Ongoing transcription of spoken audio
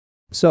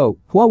So,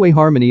 Huawei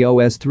Harmony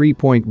OS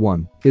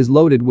 3.1 is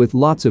loaded with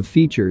lots of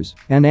features,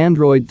 and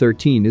Android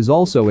 13 is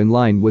also in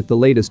line with the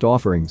latest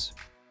offerings.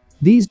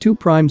 These two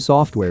prime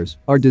softwares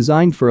are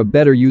designed for a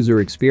better user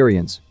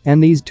experience,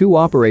 and these two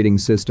operating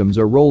systems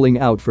are rolling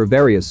out for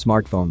various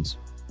smartphones.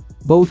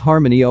 Both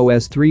Harmony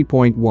OS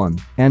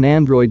 3.1 and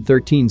Android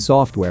 13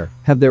 software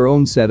have their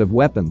own set of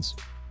weapons.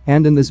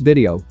 And in this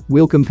video,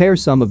 we'll compare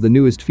some of the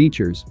newest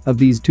features of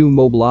these two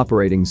mobile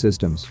operating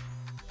systems.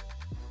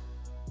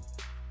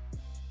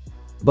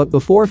 But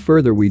before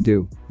further we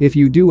do, if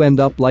you do end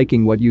up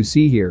liking what you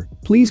see here,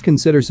 please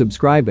consider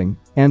subscribing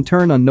and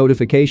turn on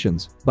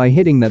notifications by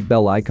hitting that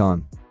bell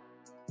icon.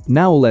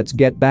 Now let's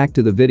get back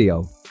to the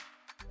video.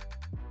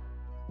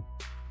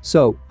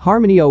 So,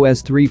 Harmony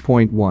OS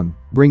 3.1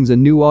 brings a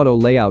new auto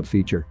layout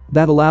feature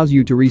that allows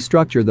you to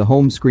restructure the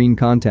home screen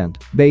content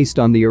based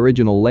on the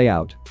original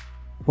layout.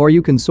 Or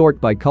you can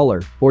sort by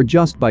color or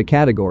just by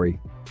category.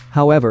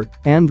 However,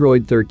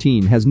 Android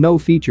 13 has no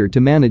feature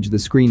to manage the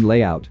screen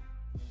layout.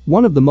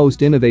 One of the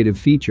most innovative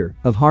features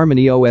of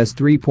Harmony OS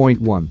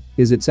 3.1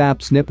 is its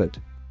app snippet.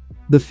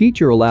 The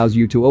feature allows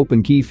you to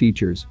open key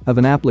features of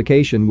an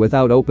application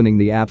without opening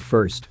the app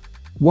first.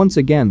 Once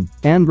again,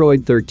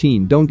 Android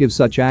 13 don't give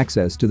such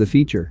access to the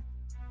feature.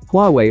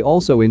 Huawei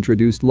also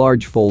introduced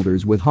large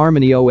folders with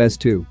Harmony OS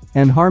 2,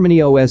 and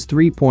Harmony OS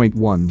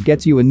 3.1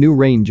 gets you a new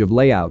range of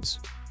layouts.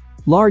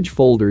 Large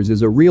folders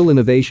is a real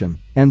innovation,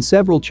 and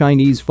several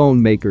Chinese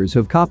phone makers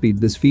have copied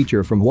this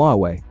feature from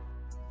Huawei.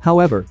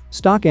 However,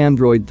 stock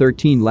Android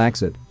 13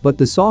 lacks it, but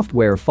the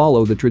software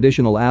follow the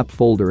traditional app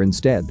folder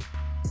instead.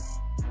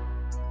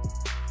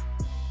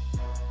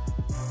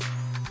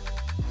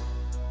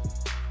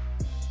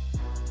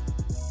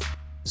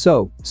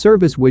 So,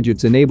 service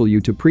widgets enable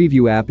you to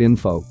preview app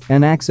info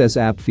and access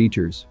app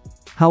features.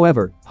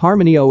 However,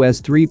 Harmony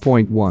OS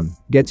 3.1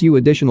 gets you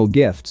additional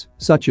gifts,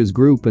 such as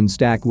group and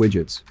stack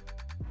widgets.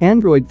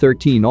 Android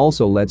 13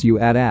 also lets you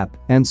add app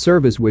and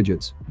service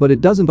widgets, but it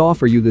doesn't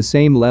offer you the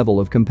same level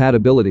of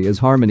compatibility as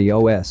Harmony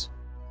OS.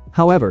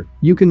 However,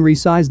 you can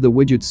resize the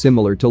widgets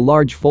similar to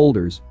large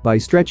folders by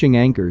stretching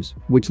anchors,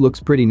 which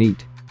looks pretty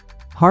neat.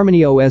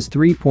 Harmony OS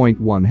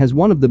 3.1 has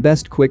one of the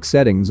best quick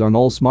settings on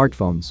all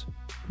smartphones.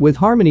 With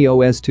Harmony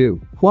OS 2,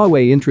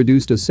 Huawei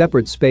introduced a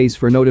separate space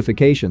for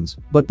notifications,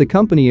 but the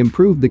company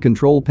improved the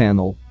control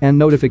panel and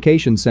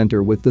notification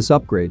center with this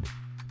upgrade.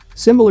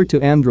 Similar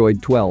to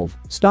Android 12,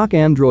 stock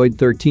Android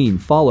 13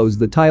 follows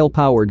the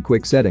tile-powered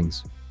quick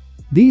settings.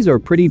 These are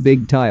pretty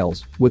big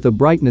tiles with a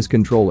brightness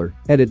controller,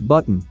 edit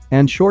button,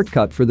 and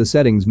shortcut for the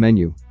settings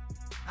menu.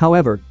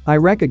 However, I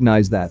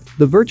recognize that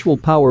the virtual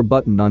power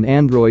button on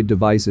Android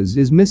devices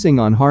is missing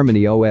on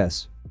Harmony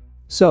OS.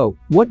 So,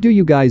 what do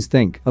you guys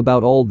think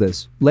about all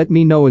this? Let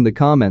me know in the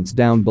comments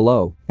down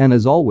below, and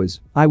as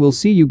always, I will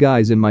see you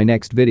guys in my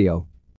next video.